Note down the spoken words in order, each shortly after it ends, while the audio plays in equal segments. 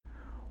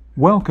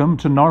Welcome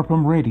to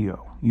NARPM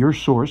Radio, your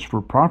source for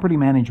property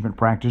management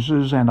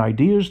practices and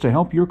ideas to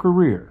help your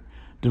career,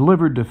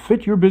 delivered to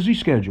fit your busy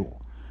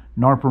schedule.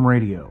 NARPM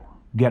Radio.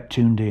 Get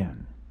tuned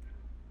in.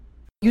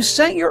 You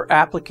sent your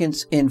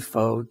applicant's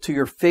info to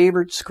your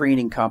favorite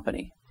screening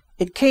company.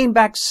 It came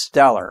back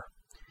stellar.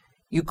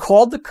 You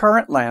called the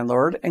current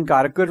landlord and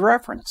got a good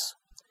reference.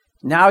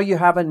 Now you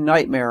have a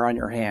nightmare on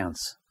your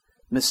hands.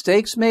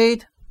 Mistakes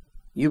made?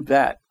 You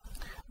bet.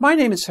 My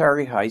name is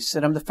Harry Heist,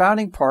 and I'm the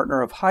founding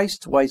partner of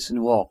Heist, Weiss &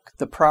 Wolk,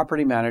 the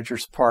property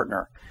manager's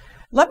partner.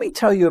 Let me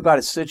tell you about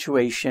a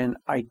situation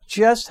I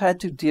just had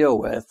to deal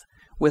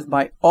with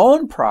my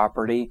own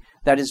property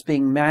that is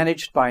being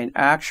managed by an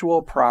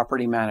actual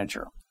property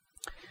manager.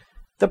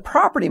 The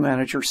property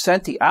manager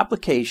sent the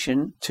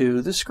application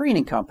to the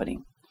screening company.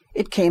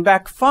 It came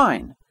back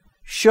fine,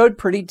 showed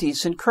pretty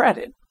decent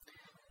credit.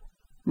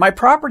 My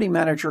property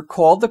manager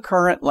called the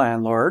current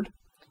landlord,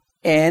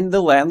 and the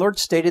landlord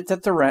stated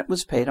that the rent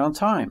was paid on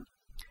time.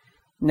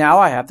 Now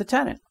I have the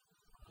tenant.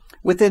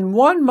 Within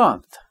 1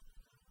 month,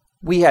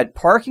 we had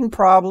parking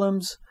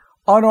problems,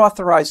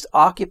 unauthorized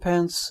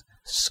occupants,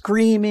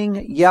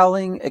 screaming,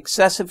 yelling,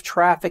 excessive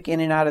traffic in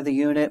and out of the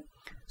unit.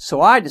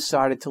 So I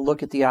decided to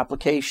look at the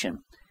application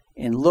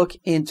and look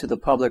into the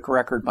public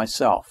record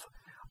myself.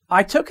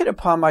 I took it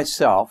upon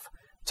myself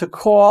to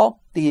call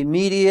the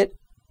immediate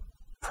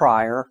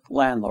prior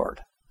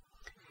landlord.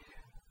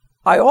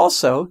 I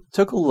also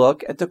took a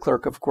look at the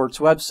Clerk of Court's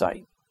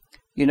website.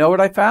 You know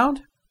what I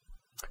found?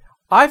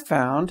 I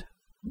found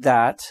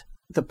that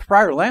the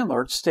prior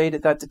landlord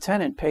stated that the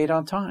tenant paid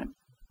on time.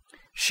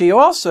 She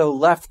also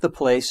left the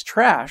place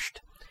trashed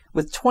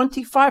with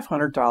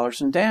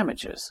 $2,500 in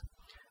damages.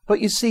 But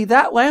you see,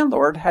 that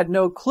landlord had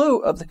no clue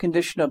of the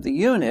condition of the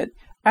unit,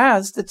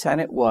 as the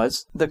tenant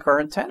was the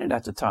current tenant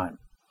at the time.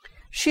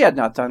 She had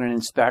not done an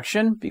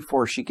inspection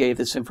before she gave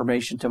this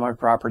information to my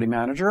property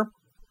manager.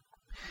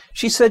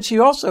 She said she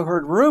also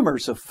heard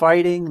rumors of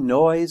fighting,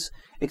 noise,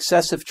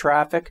 excessive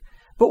traffic,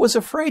 but was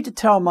afraid to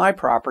tell my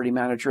property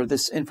manager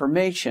this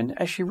information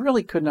as she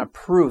really could not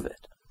prove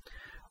it.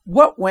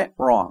 What went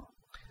wrong?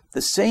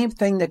 The same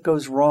thing that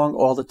goes wrong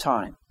all the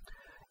time.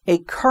 A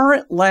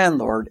current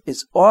landlord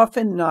is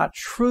often not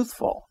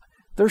truthful.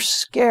 They're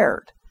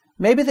scared.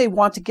 Maybe they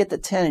want to get the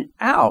tenant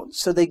out,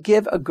 so they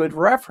give a good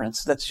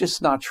reference that's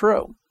just not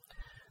true.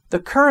 The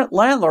current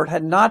landlord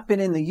had not been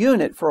in the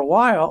unit for a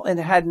while and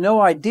had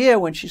no idea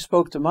when she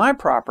spoke to my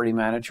property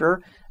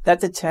manager that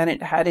the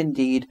tenant had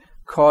indeed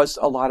caused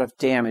a lot of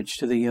damage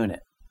to the unit.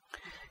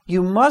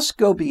 You must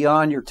go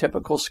beyond your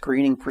typical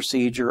screening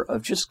procedure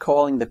of just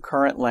calling the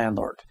current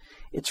landlord.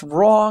 It's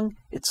wrong,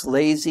 it's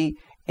lazy,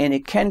 and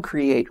it can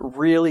create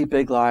really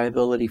big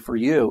liability for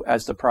you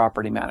as the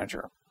property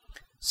manager.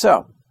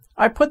 So,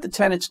 I put the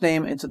tenant's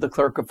name into the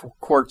Clerk of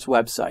Court's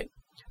website.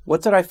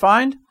 What did I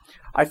find?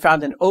 I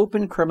found an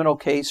open criminal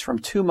case from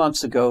 2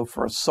 months ago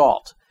for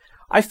assault.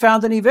 I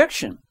found an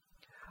eviction.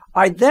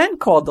 I then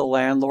called the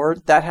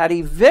landlord that had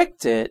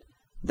evicted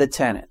the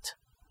tenant,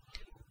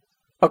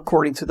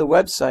 according to the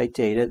website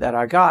data that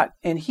I got,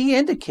 and he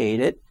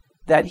indicated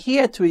that he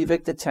had to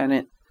evict the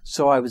tenant,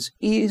 so I was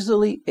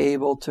easily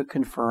able to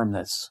confirm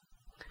this.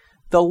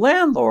 The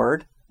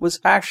landlord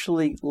was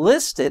actually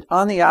listed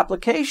on the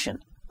application,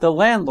 the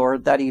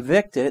landlord that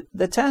evicted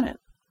the tenant.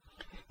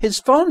 His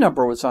phone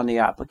number was on the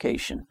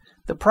application.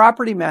 The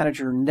property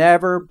manager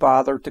never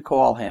bothered to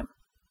call him.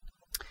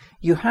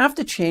 You have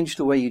to change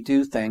the way you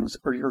do things,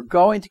 or you're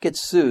going to get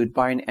sued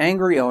by an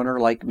angry owner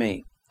like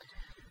me.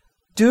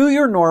 Do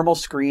your normal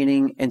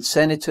screening and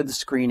send it to the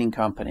screening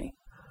company.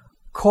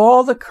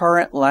 Call the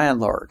current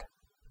landlord.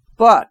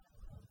 But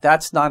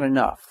that's not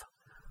enough.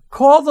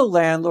 Call the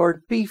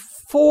landlord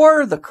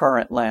before the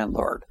current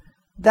landlord,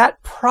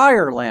 that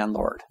prior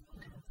landlord.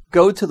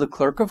 Go to the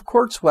Clerk of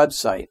Court's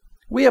website.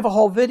 We have a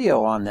whole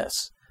video on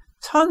this.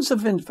 Tons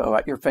of info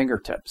at your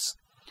fingertips.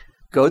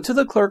 Go to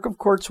the Clerk of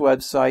Court's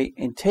website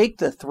and take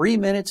the 3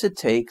 minutes it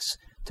takes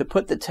to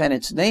put the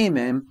tenant's name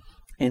in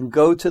and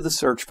go to the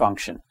search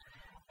function.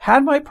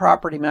 Had my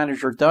property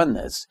manager done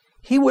this,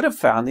 he would have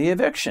found the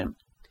eviction.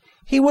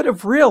 He would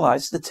have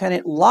realized the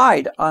tenant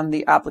lied on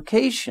the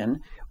application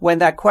when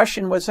that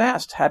question was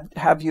asked,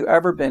 have you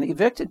ever been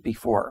evicted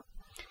before?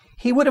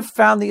 He would have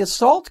found the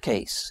assault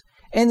case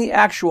and the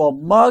actual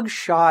mug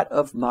shot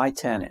of my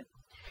tenant.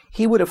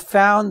 He would have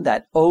found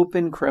that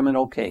open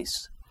criminal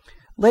case.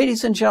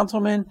 Ladies and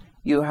gentlemen,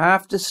 you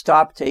have to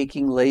stop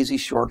taking lazy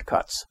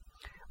shortcuts.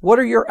 What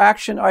are your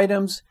action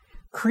items?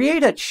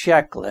 Create a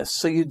checklist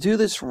so you do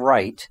this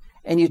right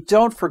and you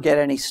don't forget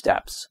any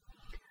steps.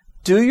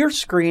 Do your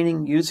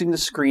screening using the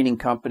screening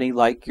company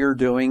like you're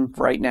doing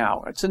right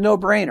now. It's a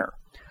no-brainer.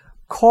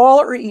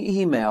 Call or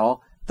email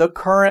the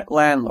current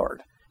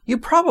landlord. You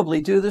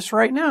probably do this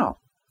right now.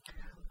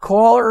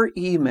 Call or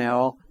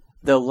email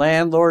the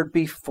landlord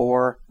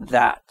before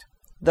that,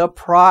 the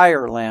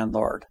prior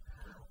landlord.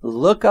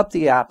 Look up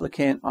the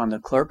applicant on the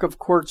Clerk of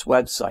Court's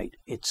website.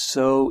 It's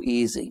so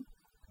easy.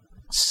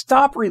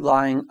 Stop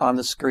relying on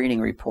the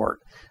screening report.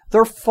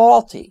 They're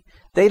faulty.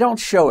 They don't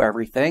show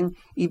everything.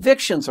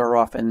 Evictions are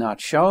often not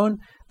shown.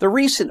 The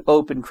recent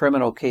open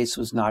criminal case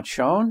was not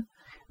shown.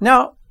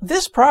 Now,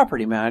 this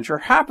property manager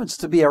happens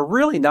to be a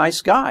really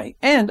nice guy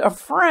and a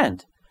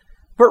friend.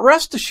 But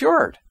rest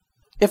assured,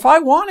 if I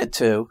wanted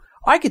to,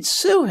 I could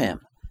sue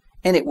him,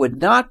 and it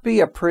would not be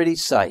a pretty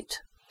sight.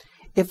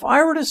 If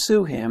I were to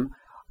sue him,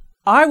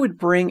 I would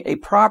bring a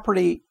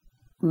property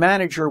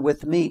manager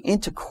with me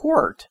into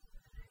court,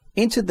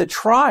 into the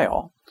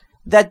trial,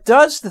 that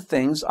does the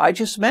things I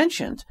just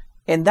mentioned,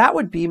 and that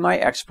would be my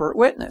expert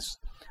witness.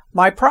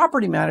 My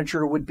property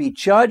manager would be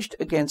judged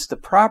against the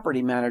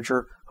property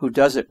manager who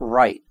does it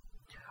right.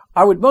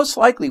 I would most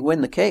likely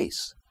win the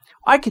case.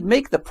 I could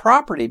make the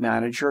property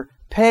manager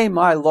pay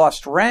my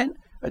lost rent,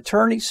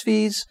 attorney's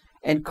fees,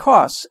 and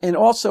costs, and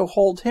also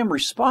hold him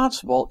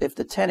responsible if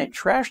the tenant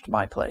trashed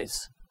my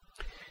place.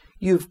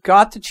 You've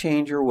got to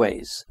change your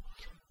ways.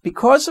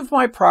 Because of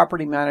my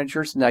property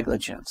manager's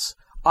negligence,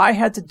 I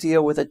had to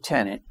deal with a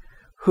tenant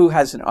who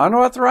has an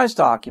unauthorized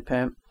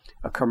occupant,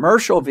 a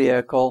commercial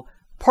vehicle,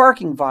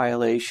 parking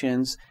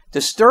violations,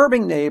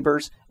 disturbing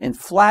neighbors, and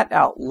flat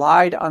out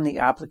lied on the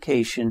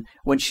application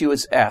when she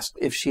was asked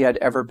if she had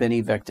ever been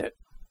evicted.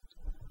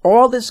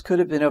 All this could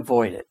have been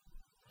avoided.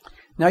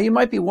 Now you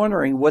might be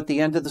wondering what the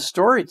end of the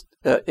story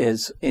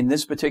is in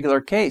this particular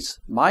case,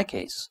 my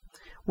case.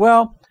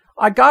 Well,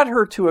 I got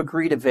her to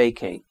agree to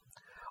vacate.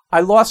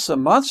 I lost a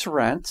month's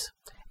rent,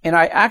 and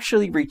I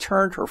actually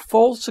returned her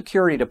full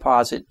security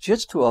deposit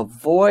just to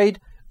avoid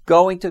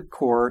going to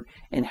court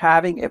and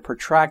having a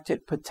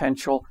protracted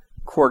potential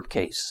court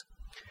case.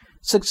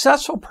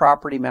 Successful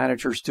property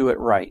managers do it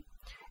right.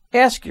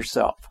 Ask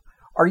yourself,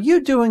 are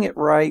you doing it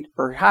right,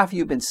 or have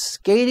you been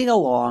skating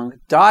along,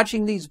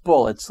 dodging these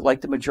bullets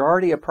like the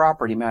majority of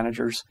property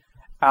managers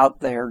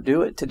out there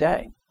do it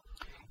today?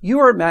 You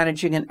are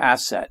managing an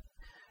asset.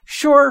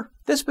 Sure,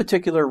 this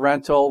particular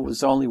rental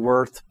was only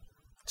worth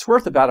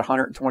about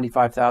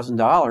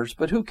 $125,000,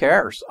 but who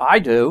cares? I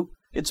do.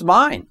 It's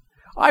mine.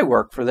 I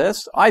work for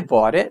this. I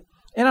bought it,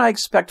 and I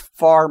expect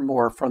far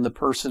more from the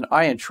person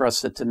I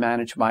entrusted to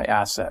manage my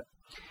asset.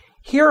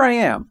 Here I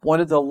am,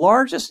 one of the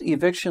largest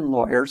eviction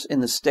lawyers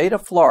in the state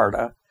of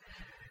Florida,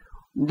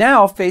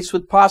 now faced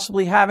with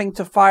possibly having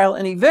to file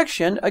an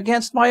eviction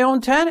against my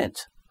own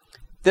tenant.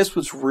 This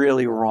was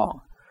really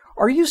wrong.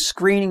 Are you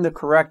screening the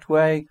correct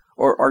way,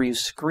 or are you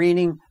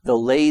screening the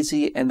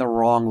lazy and the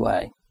wrong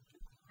way?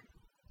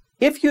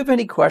 If you have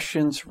any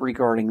questions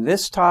regarding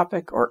this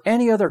topic or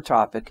any other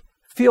topic,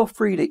 feel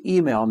free to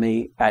email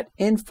me at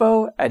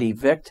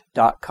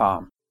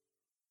info@evict.com.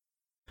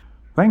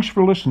 Thanks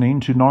for listening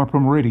to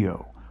NARPM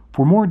Radio.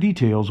 For more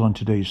details on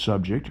today's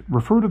subject,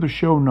 refer to the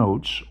show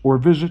notes or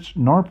visit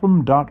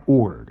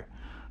narpm.org.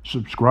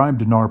 Subscribe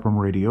to NARPM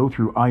Radio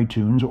through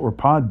iTunes or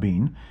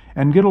Podbean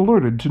and get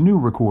alerted to new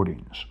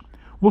recordings.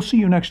 We'll see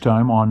you next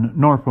time on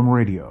NARPM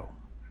Radio.